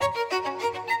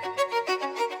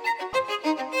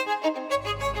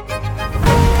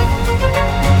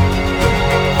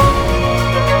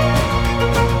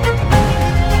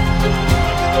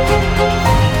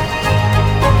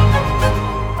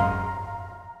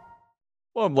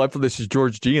Well, I'm Leffler. This is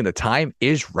George G, and the time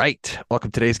is right. Welcome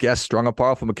to today's guest, Strong and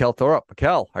Powerful, Mikkel Thorup.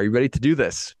 Mikkel, are you ready to do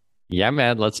this? Yeah,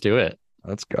 man, let's do it.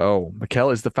 Let's go.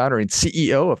 Mikkel is the founder and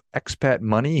CEO of Expat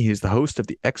Money. He's the host of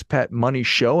the Expat Money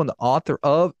Show and the author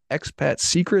of Expat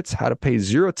Secrets: How to Pay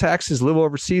Zero Taxes, Live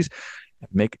Overseas, and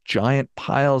Make Giant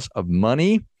Piles of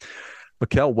Money.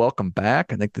 Mikkel, welcome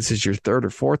back. I think this is your third or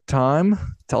fourth time.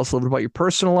 Tell us a little bit about your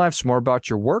personal life, some more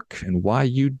about your work, and why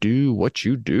you do what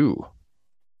you do.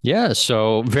 Yeah,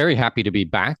 so very happy to be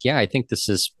back. Yeah, I think this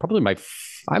is probably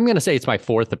I'm going to say it's my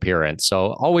fourth appearance.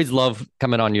 So always love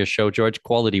coming on your show, George.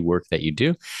 Quality work that you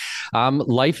do.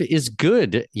 Life is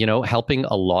good, helping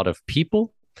a lot of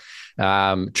people,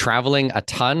 traveling a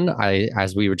ton.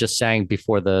 As we were just saying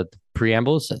before the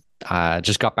preambles,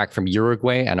 just got back from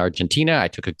Uruguay and Argentina. I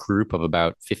took a group of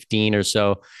about 15 or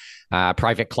so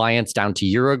private clients down to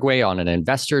Uruguay on an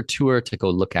investor tour to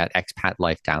go look at expat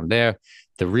life down there,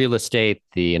 the real estate,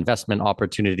 the investment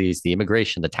opportunities, the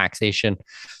immigration, the taxation.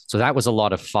 So that was a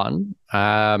lot of fun.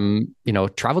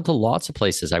 Traveled to lots of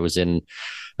places. I was in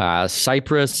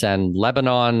Cyprus and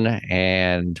Lebanon,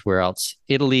 and where else?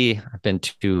 Italy. I've been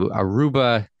to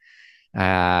Aruba,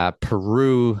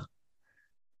 Peru,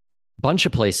 bunch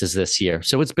of places this year.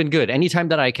 So it's been good. Anytime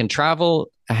that I can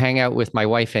travel, hang out with my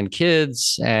wife and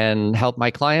kids and help my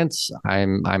clients,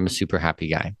 I'm a super happy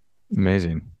guy.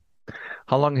 Amazing.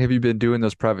 How long have you been doing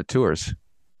those private tours?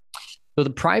 So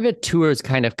the private tours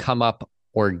kind of come up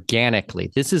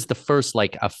organically. This is the first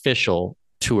official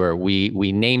tour. We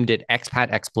named it Expat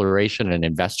Exploration and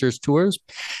Investors Tours,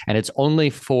 and it's only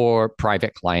for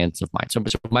private clients of mine. So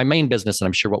my main business, and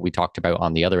I'm sure what we talked about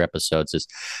on the other episodes, is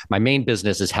my main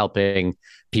business is helping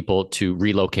people to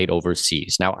relocate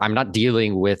overseas. Now, I'm not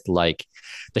dealing with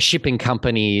the shipping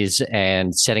companies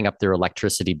and setting up their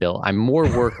electricity bill. I'm more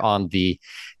work on the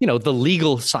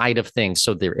legal side of things.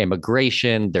 So their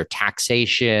immigration, their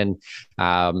taxation,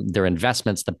 their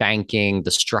investments, the banking,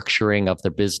 the structuring of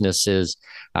their businesses,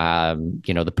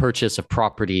 the purchase of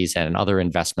properties and other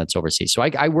investments overseas. So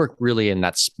I work really in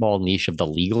that small niche of the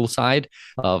legal side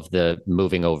of the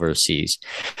moving overseas.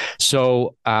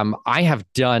 So I have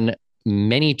done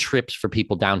many trips for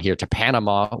people down here to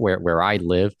Panama, where I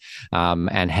live,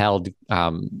 and held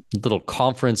little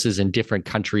conferences in different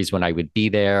countries when I would be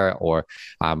there, or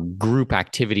group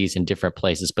activities in different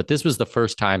places. But this was the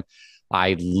first time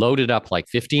I loaded up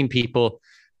 15 people,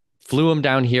 flew them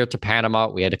down here to Panama.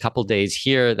 We had a couple days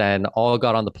here, then all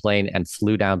got on the plane and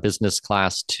flew down business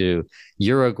class to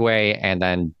Uruguay, and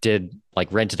then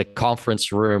rented a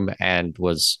conference room and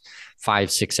was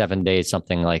 5, 6, 7 days,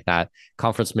 something like that.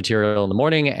 Conference material in the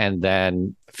morning and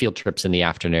then field trips in the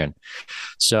afternoon.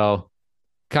 So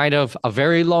kind of a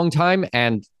very long time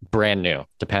and brand new,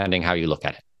 depending how you look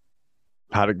at it.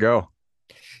 How'd it go?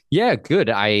 Yeah, good.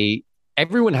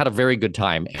 Everyone had a very good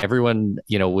time. Everyone,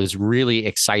 was really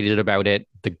excited about it.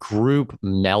 The group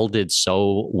melded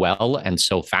so well and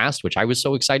so fast, which I was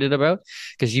so excited about,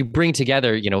 because you bring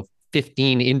together,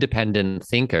 15 independent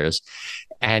thinkers,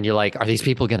 and you're like, are these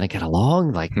people going to get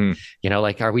along?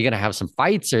 Are we going to have some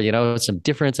fights or, some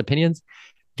different opinions?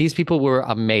 These people were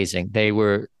amazing.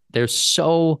 They're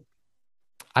so,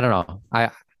 I don't know.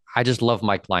 I just love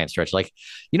my clients, Stretch.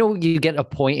 You get a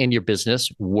point in your business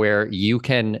where you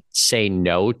can say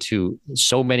no to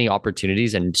so many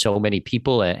opportunities and so many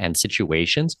people and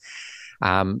situations.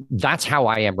 That's how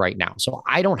I am right now. So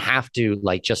I don't have to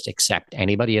just accept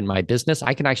anybody in my business.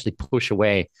 I can actually push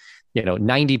away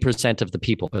 90% of the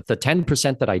people, but the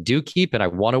 10% that I do keep and I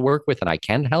want to work with and I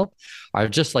can help are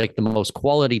just the most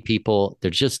quality people. They're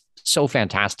just so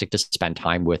fantastic to spend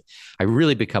time with. I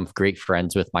really become great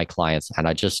friends with my clients, and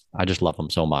I just love them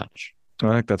so much.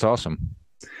 I think that's awesome.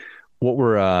 What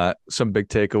were some big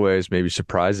takeaways, maybe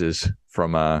surprises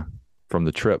from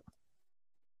the trip?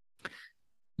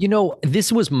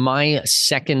 This was my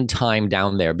second time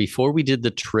down there. Before we did the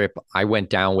trip, I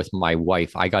went down with my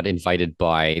wife. I got invited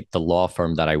by the law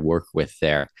firm that I work with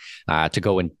there to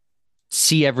go and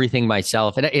see everything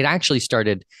myself. And it actually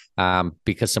started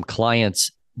because some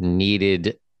clients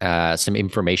needed some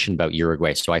information about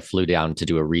Uruguay. So I flew down to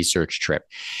do a research trip.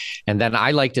 And then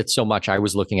I liked it so much, I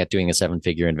was looking at doing a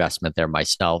 7-figure investment there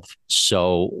myself.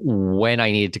 So when I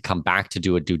needed to come back to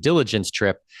do a due diligence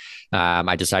trip,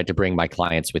 I decided to bring my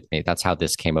clients with me. That's how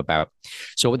this came about.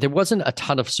 So there wasn't a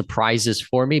ton of surprises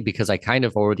for me because I kind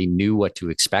of already knew what to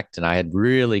expect, and I had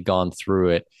really gone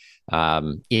through it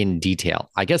in detail.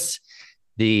 I guess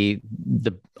the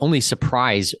only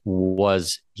surprise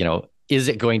was, is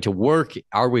it going to work?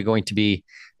 Are we going to be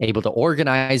able to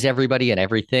organize everybody and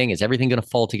everything? Is everything going to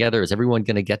fall together? Is everyone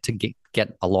going to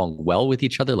get along well with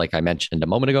each other, like I mentioned a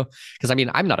moment ago? Because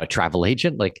I'm not a travel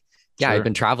agent. Yeah, Sure. I've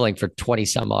been traveling for 20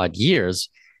 some odd years.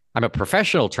 I'm a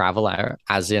professional traveler,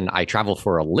 as in I travel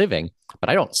for a living, but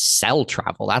I don't sell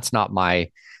travel. That's not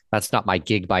my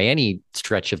gig by any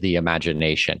stretch of the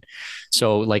imagination.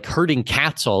 So like herding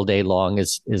cats all day long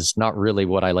is not really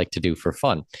what I like to do for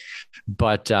fun.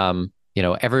 But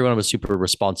everyone was super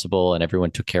responsible and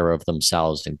everyone took care of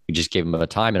themselves, and we just gave them a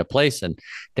time and a place, and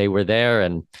they were there,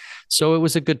 and so it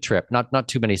was a good trip. Not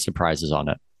too many surprises on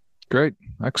it. Great.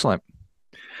 Excellent.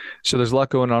 So there's a lot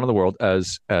going on in the world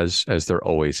as there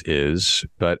always is,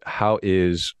 but how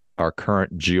is our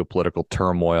current geopolitical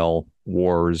turmoil,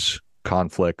 wars,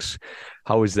 conflicts,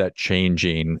 how is that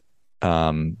changing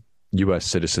U.S.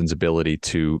 citizens' ability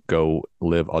to go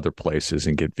live other places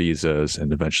and get visas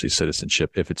and eventually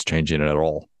citizenship, if it's changing it at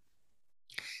all?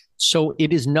 So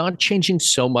it is not changing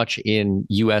so much in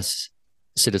US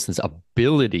citizens'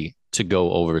 ability to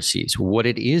go overseas. What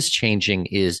it is changing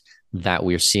is that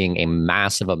we're seeing a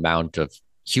massive amount of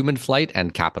human flight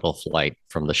and capital flight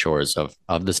from the shores of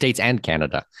the States and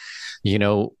Canada. You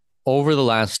know, over the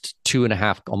last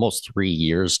 2.5, almost 3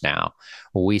 years now,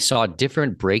 we saw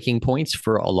different breaking points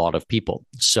for a lot of people.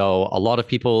 So a lot of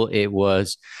people, it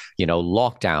was,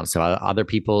 lockdowns. So other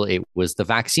people, it was the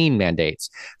vaccine mandates.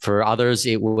 For others,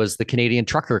 it was the Canadian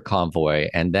trucker convoy,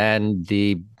 and then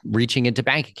the reaching into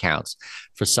bank accounts.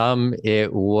 For some,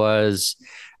 it was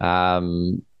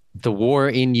the war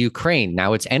in Ukraine.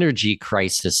 Now it's energy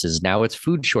crises. Now it's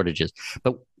food shortages.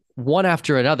 But one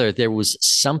after another, there was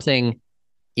something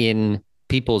in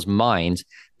people's minds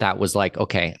that was like,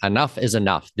 okay, enough is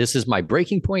enough. This is my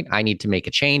breaking point. I need to make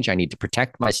a change. I need to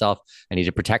protect myself. I need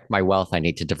to protect my wealth. I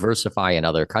need to diversify in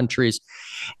other countries.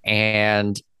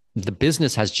 And the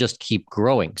business has just keep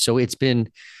growing. So it's been,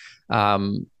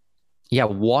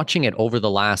 watching it over the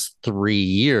last 3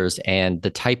 years and the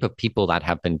type of people that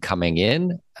have been coming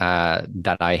in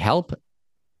that I help,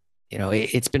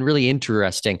 it's been really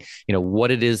interesting,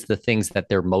 what it is, the things that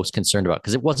they're most concerned about.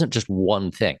 Because it wasn't just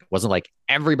one thing. It wasn't like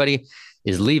everybody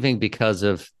is leaving because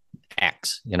of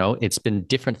X, it's been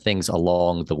different things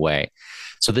along the way.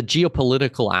 So the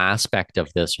geopolitical aspect of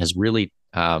this has really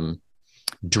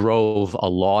drove a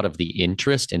lot of the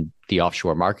interest in the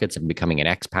offshore markets and becoming an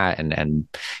expat and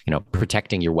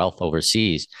protecting your wealth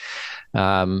overseas.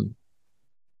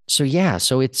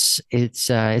 So it's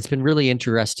been really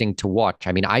interesting to watch.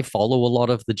 I mean, I follow a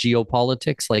lot of the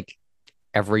geopolitics, like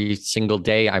every single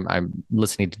day. I'm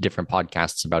listening to different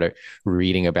podcasts about it,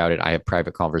 reading about it. I have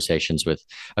private conversations with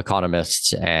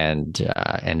economists and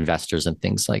investors and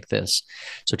things like this.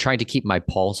 So trying to keep my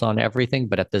pulse on everything,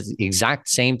 but at the exact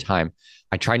same time,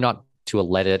 I try not to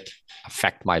let it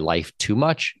affect my life too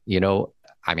much.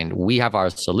 I mean, we have our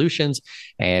solutions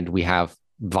and we have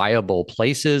viable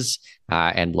places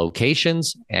and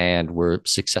locations, and we're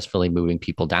successfully moving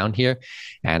people down here.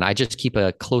 And I just keep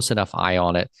a close enough eye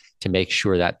on it to make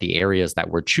sure that the areas that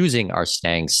we're choosing are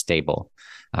staying stable.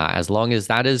 As long as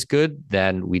that is good,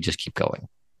 then we just keep going.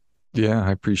 Yeah,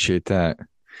 I appreciate that.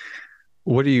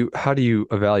 How do you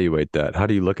evaluate that? How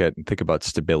do you look at and think about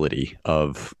stability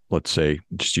of, let's say,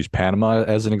 just use Panama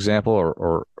as an example,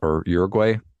 or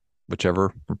Uruguay,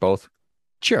 whichever, or both?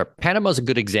 Sure. Panama is a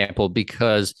good example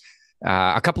because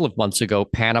a couple of months ago,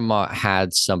 Panama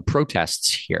had some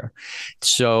protests here.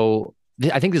 So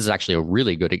I think this is actually a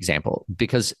really good example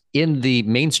because in the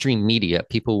mainstream media,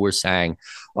 people were saying,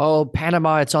 oh,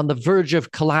 Panama, it's on the verge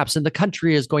of collapse and the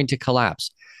country is going to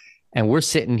collapse. And we're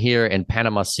sitting here in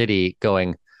Panama City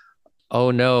going, oh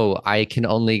no, I can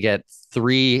only get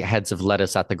 3 heads of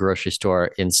lettuce at the grocery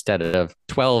store instead of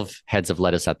 12 heads of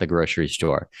lettuce at the grocery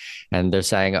store. And they're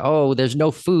saying, oh, there's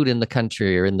no food in the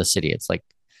country or in the city. It's like,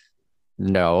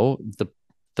 no,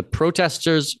 the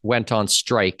protesters went on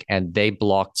strike and they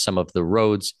blocked some of the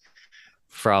roads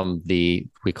from we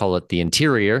call it the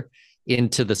interior,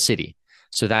 into the city.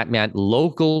 So that meant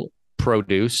local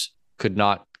produce could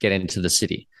not get into the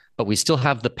city. But we still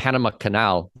have the Panama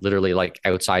Canal literally like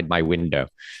outside my window.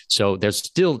 So there's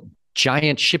still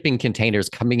giant shipping containers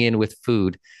coming in with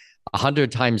food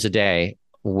 100 times a day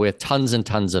with tons and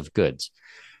tons of goods.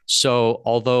 So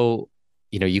although,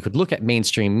 you could look at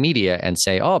mainstream media and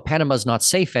say, oh, Panama's not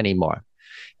safe anymore.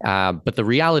 But the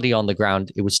reality on the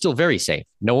ground, it was still very safe.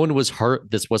 No one was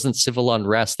hurt. This wasn't civil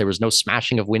unrest. There was no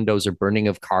smashing of windows or burning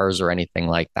of cars or anything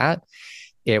like that.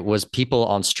 It was people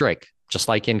on strike. Just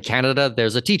like in Canada,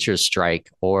 there's a teacher's strike,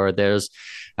 or there's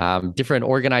different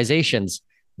organizations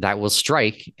that will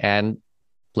strike and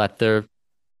let their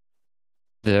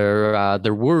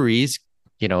worries,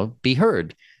 be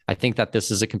heard. I think that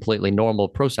this is a completely normal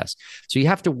process. So you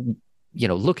have to,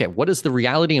 look at what is the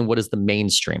reality and what is the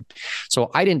mainstream.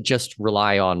 So I didn't just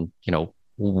rely on,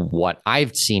 what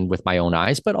I've seen with my own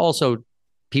eyes, but also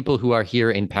people who are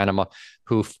here in Panama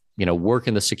who work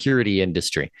in the security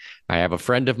industry. I have a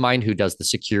friend of mine who does the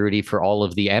security for all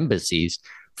of the embassies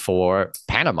for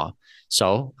Panama.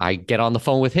 So I get on the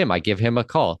phone with him. I give him a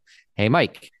call. Hey,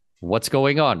 Mike, what's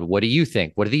going on? What do you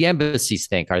think? What do the embassies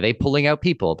think? Are they pulling out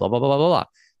people? Blah, blah, blah, blah, blah.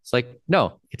 It's like,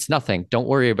 no, it's nothing. Don't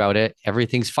worry about it.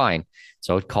 Everything's fine.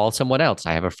 So I'd call someone else.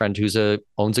 I have a friend who's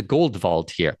owns a gold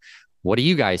vault here. What do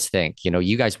you guys think?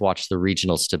 You guys watch the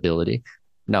regional stability.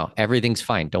 No, everything's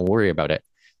fine. Don't worry about it.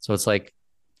 So it's like,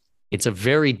 it's a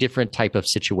very different type of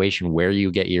situation where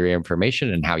you get your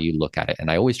information and how you look at it.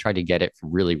 And I always try to get it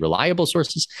from really reliable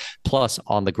sources, plus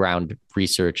on the ground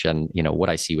research and, what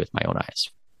I see with my own eyes.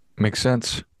 Makes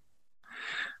sense.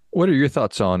 What are your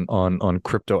thoughts on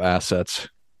crypto assets?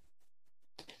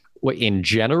 What, in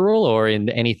general or in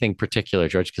anything particular,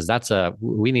 George? Because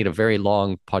we need a very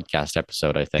long podcast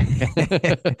episode, I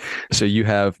think. So you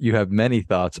have many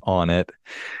thoughts on it.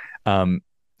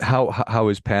 How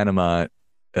is Panama?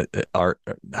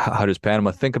 How does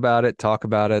Panama think about it? Talk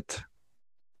about it?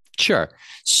 Sure.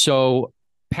 So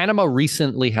Panama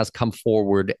recently has come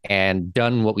forward and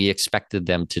done what we expected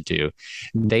them to do.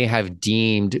 They have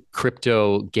deemed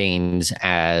crypto gains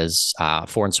as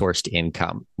foreign sourced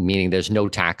income, meaning there's no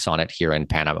tax on it here in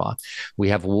Panama. We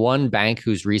have one bank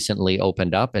who's recently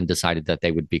opened up and decided that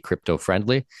they would be crypto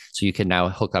friendly. So you can now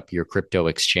hook up your crypto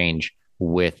exchange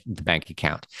with the bank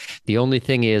account. The only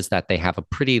thing is that they have a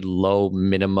pretty low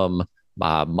minimum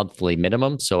monthly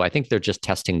minimum. So I think they're just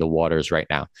testing the waters right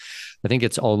now. I think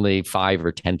it's only $5,000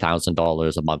 or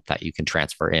 $10,000 a month that you can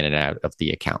transfer in and out of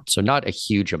the account. So not a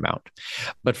huge amount.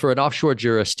 But for an offshore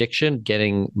jurisdiction,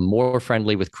 getting more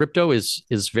friendly with crypto is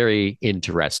very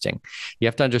interesting. You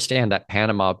have to understand that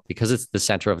Panama, because it's the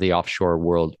center of the offshore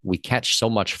world, we catch so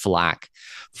much flack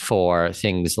for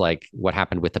things like what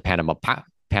happened with the Panama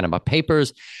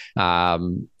Papers,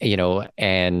 and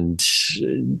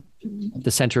the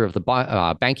center of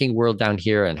the banking world down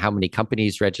here, and how many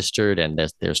companies registered, and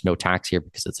there's no tax here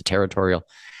because it's a territorial.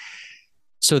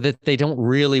 So that they don't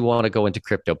really want to go into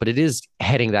crypto, but it is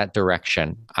heading that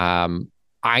direction.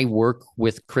 I work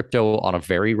with crypto on a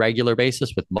very regular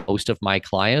basis with most of my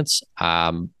clients.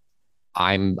 I'm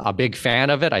a big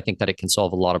fan of it. I think that it can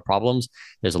solve a lot of problems.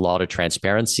 There's a lot of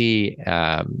transparency.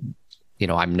 I'm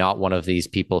not one of these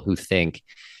people who think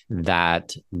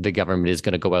that the government is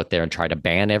going to go out there and try to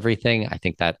ban everything. I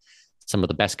think that some of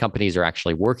the best companies are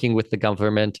actually working with the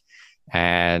government,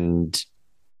 and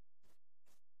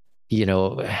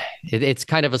it's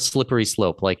kind of a slippery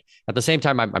slope. Like, at the same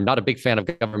time, I'm not a big fan of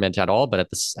government at all, but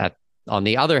on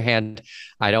the other hand,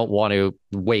 I don't want to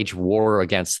wage war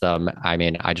against them. I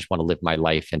mean, I just want to live my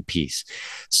life in peace.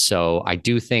 So I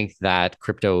do think that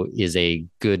crypto is a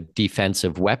good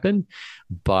defensive weapon,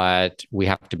 but we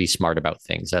have to be smart about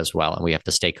things as well. And we have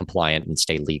to stay compliant and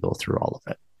stay legal through all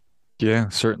of it. Yeah,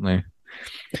 certainly.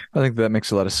 I think that makes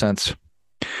a lot of sense.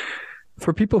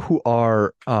 For people who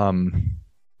are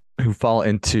who fall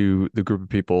into the group of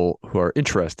people who are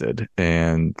interested,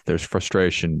 and there's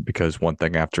frustration because one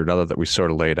thing after another that we sort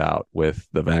of laid out with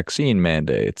the vaccine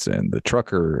mandates and the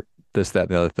trucker, this, that, and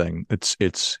the other thing.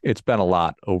 It's been a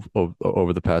lot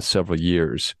over the past several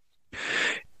years.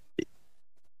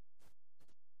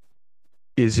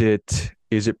 Is it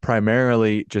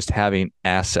primarily just having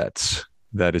assets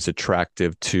that is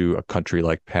attractive to a country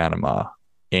like Panama,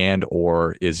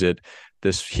 or is it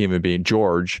this human being,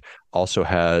 George, also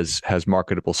has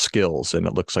marketable skills, and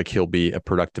it looks like he'll be a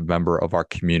productive member of our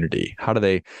community? How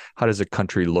does a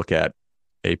country look at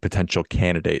a potential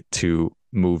candidate to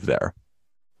move there?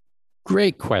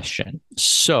 Great question.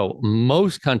 So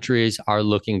most countries are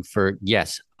looking for,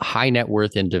 yes, high net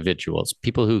worth individuals,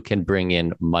 people who can bring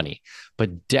in money.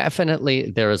 But definitely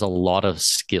there is a lot of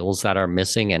skills that are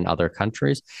missing in other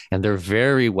countries, and they're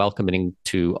very welcoming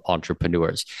to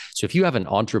entrepreneurs. So if you have an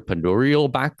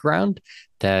entrepreneurial background,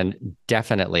 then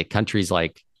definitely countries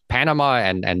like Panama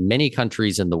and many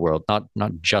countries in the world, not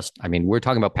just, I mean, we're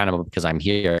talking about Panama because I'm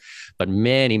here, but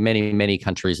many, many, many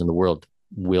countries in the world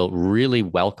will really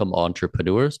welcome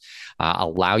entrepreneurs,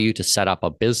 allow you to set up a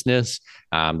business.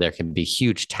 There can be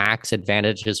huge tax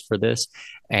advantages for this.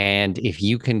 And if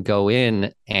you can go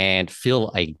in and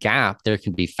fill a gap, there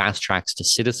can be fast tracks to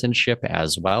citizenship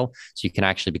as well. So you can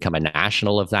actually become a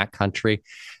national of that country.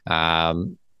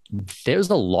 There's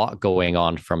a lot going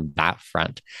on from that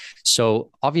front.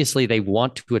 So obviously they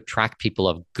want to attract people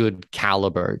of good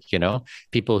caliber,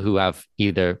 people who have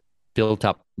either built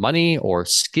up money or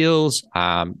skills.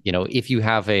 If you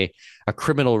have a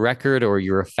criminal record or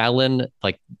you're a felon,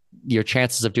 like your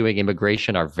chances of doing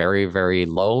immigration are very, very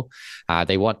low.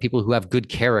 They want people who have good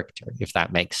character, if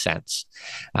that makes sense.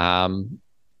 And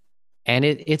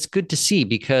it's good to see,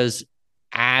 because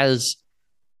as,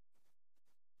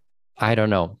 I don't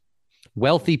know,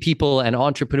 wealthy people and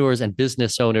entrepreneurs and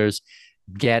business owners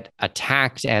get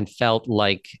attacked and felt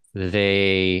like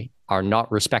they are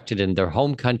not respected in their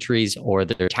home countries, or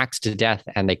they're taxed to death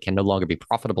and they can no longer be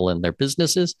profitable in their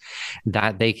businesses,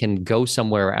 that they can go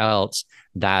somewhere else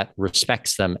that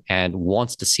respects them and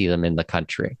wants to see them in the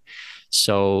country.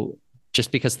 So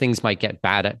just because things might get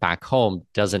bad back home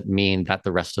doesn't mean that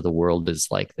the rest of the world is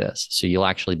like this. So you'll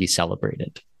actually be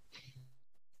celebrated.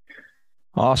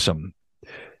 Awesome.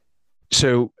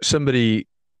 So somebody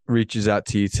reaches out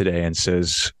to you today and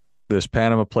says, this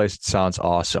Panama place sounds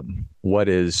awesome. What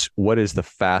is the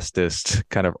fastest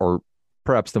kind of, or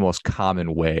perhaps the most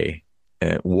common way?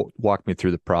 Walk me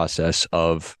through the process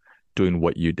of doing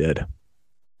what you did.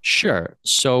 Sure.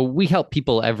 So we help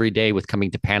people every day with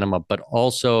coming to Panama, but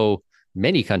also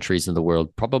many countries in the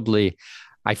world. Probably,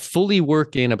 I fully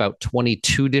work in about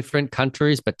 22 different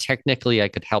countries, but technically I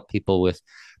could help people with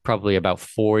probably about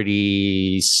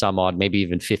 40 some odd, maybe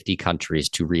even 50 countries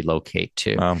to relocate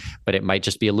to. But it might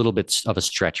just be a little bit of a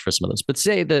stretch for some of those. But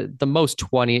say the most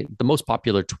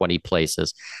popular 20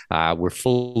 places, we're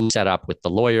fully set up with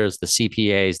the lawyers, the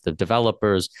CPAs, the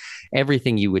developers,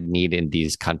 everything you would need in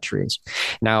these countries.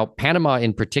 Now, Panama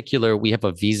in particular, we have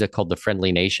a visa called the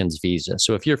Friendly Nations visa.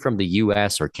 So if you're from the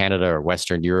US or Canada or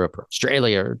Western Europe or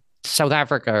Australia or South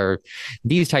Africa or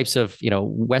these types of,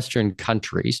 Western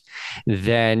countries,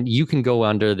 then you can go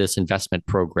under this investment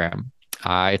program.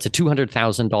 It's a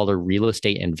 $200,000 real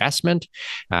estate investment.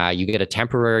 You get a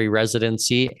temporary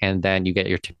residency, and then you get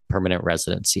your permanent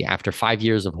residency. After 5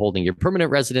 years of holding your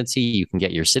permanent residency, you can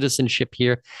get your citizenship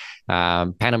here.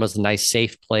 Panama's a nice,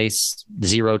 safe place,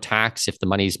 zero tax if the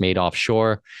money's made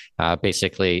offshore,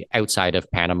 basically outside of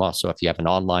Panama. So if you have an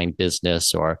online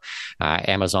business or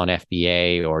Amazon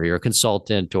FBA, or you're a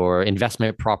consultant or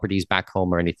investment properties back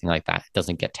home or anything like that, it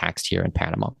doesn't get taxed here in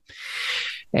Panama.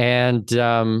 And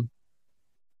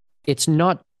it's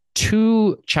not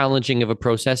too challenging of a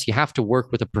process. You have to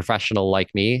work with a professional like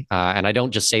me. And I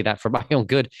don't just say that for my own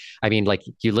good. I mean, like,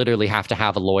 you literally have to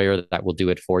have a lawyer that will do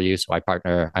it for you. So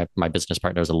my business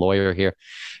partner is a lawyer here,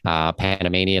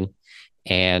 Panamanian.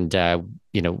 And,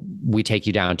 we take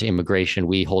you down to immigration.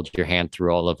 We hold your hand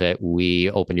through all of it.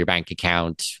 We open your bank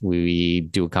account. We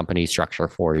do a company structure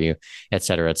for you, et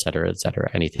cetera, et cetera, et cetera,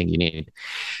 anything you need.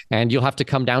 And you'll have to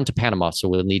come down to Panama. So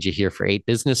we'll need you here for 8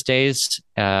 business days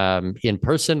in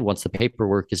person once the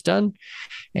paperwork is done.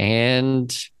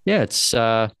 And yeah, it's,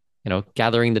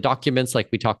 gathering the documents like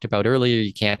we talked about earlier.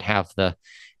 You can't have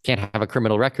a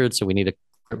criminal record. So we need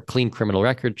a clean criminal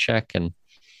record check. And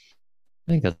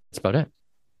I think that's about it.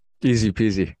 Easy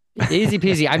peasy. Easy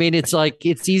peasy. I mean, it's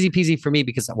easy peasy for me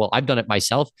because, well, I've done it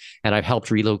myself, and I've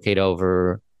helped relocate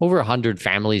over 100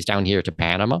 families down here to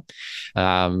Panama.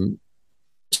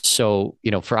 So,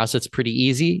 for us, it's pretty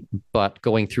easy, but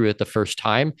going through it the first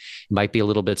time might be a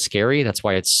little bit scary. That's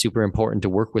why it's super important to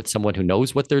work with someone who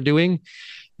knows what they're doing.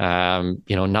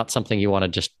 Not something you want to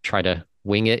just try to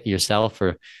wing it yourself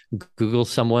or Google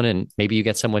someone and maybe you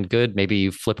get someone good. Maybe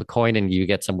you flip a coin and you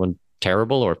get someone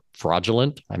terrible or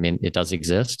fraudulent. I mean, it does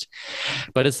exist,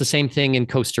 but it's the same thing in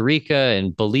Costa Rica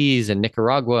and Belize and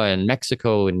Nicaragua and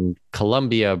Mexico and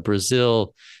Colombia,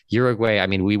 Brazil, Uruguay. I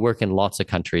mean, we work in lots of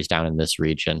countries down in this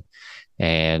region,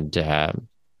 and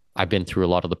I've been through a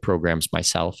lot of the programs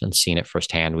myself and seen it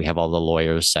firsthand. We have all the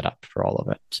lawyers set up for all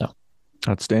of it. So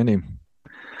outstanding.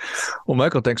 Well,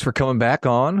 Michael, thanks for coming back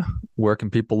on. Where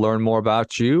can people learn more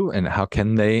about you, and how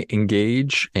can they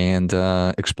engage and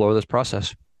explore this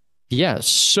process? Yeah.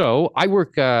 So I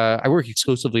work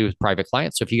exclusively with private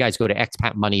clients. So if you guys go to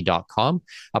expatmoney.com,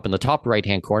 up in the top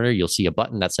right-hand corner, you'll see a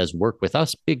button that says work with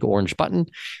us, big orange button.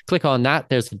 Click on that.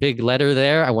 There's a big letter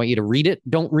there. I want you to read it.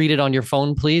 Don't read it on your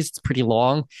phone, please. It's pretty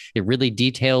long. It really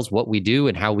details what we do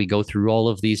and how we go through all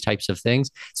of these types of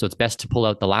things. So it's best to pull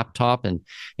out the laptop and,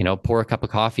 pour a cup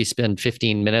of coffee, spend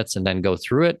 15 minutes and then go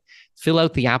through it. Fill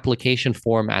out the application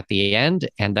form at the end,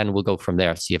 and then we'll go from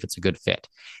there, see if it's a good fit.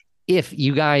 If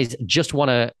you guys just want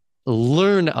to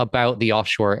learn about the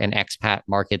offshore and expat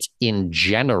markets in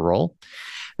general,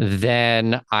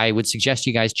 then I would suggest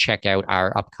you guys check out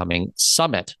our upcoming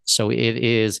summit. So it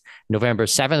is November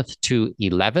 7th to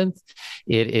 11th.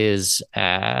 It is,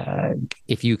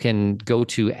 if you can go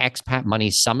to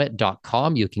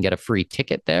expatmoneysummit.com, you can get a free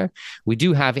ticket there. We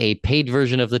do have a paid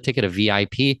version of the ticket, a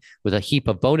VIP, with a heap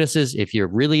of bonuses if you're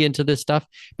really into this stuff.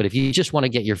 But if you just want to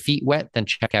get your feet wet, then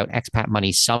check out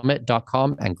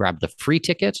expatmoneysummit.com and grab the free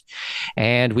ticket.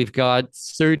 And we've got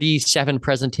 37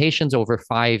 presentations over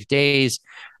 5 days.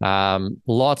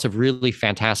 Lots of really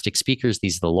fantastic speakers.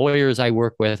 These are the lawyers I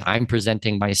work with. I'm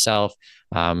presenting myself.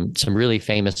 Some really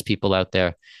famous people out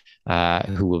there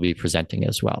who will be presenting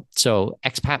as well. So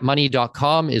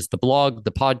expatmoney.com is the blog,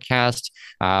 the podcast,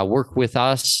 work with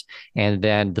us. And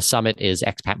then the summit is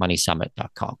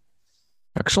expatmoneysummit.com.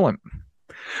 Excellent.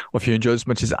 Well, if you enjoyed as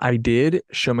much as I did,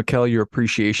 show Mikkel your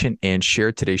appreciation and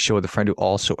share today's show with a friend who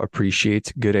also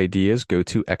appreciates good ideas. Go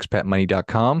to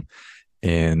expatmoney.com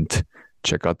and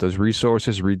check out those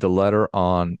resources. Read the letter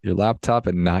on your laptop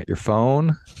and not your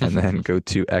phone, and then go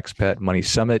to Expat Money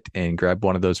Summit and grab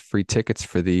one of those free tickets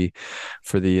for the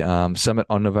summit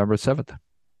on November 7th.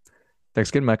 Thanks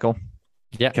again, Michael.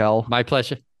 Yeah, Cal. my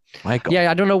pleasure. Michael. Yeah,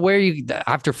 I don't know where you,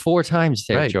 after 4 times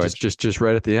there, right, George. Just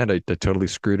right at the end, I totally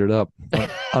screwed it up.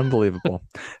 Unbelievable.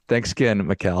 Thanks again,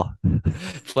 Mikkel.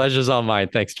 Pleasure's all mine.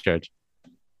 Thanks, George.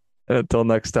 And until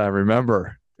next time,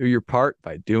 remember, do your part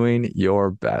by doing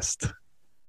your best.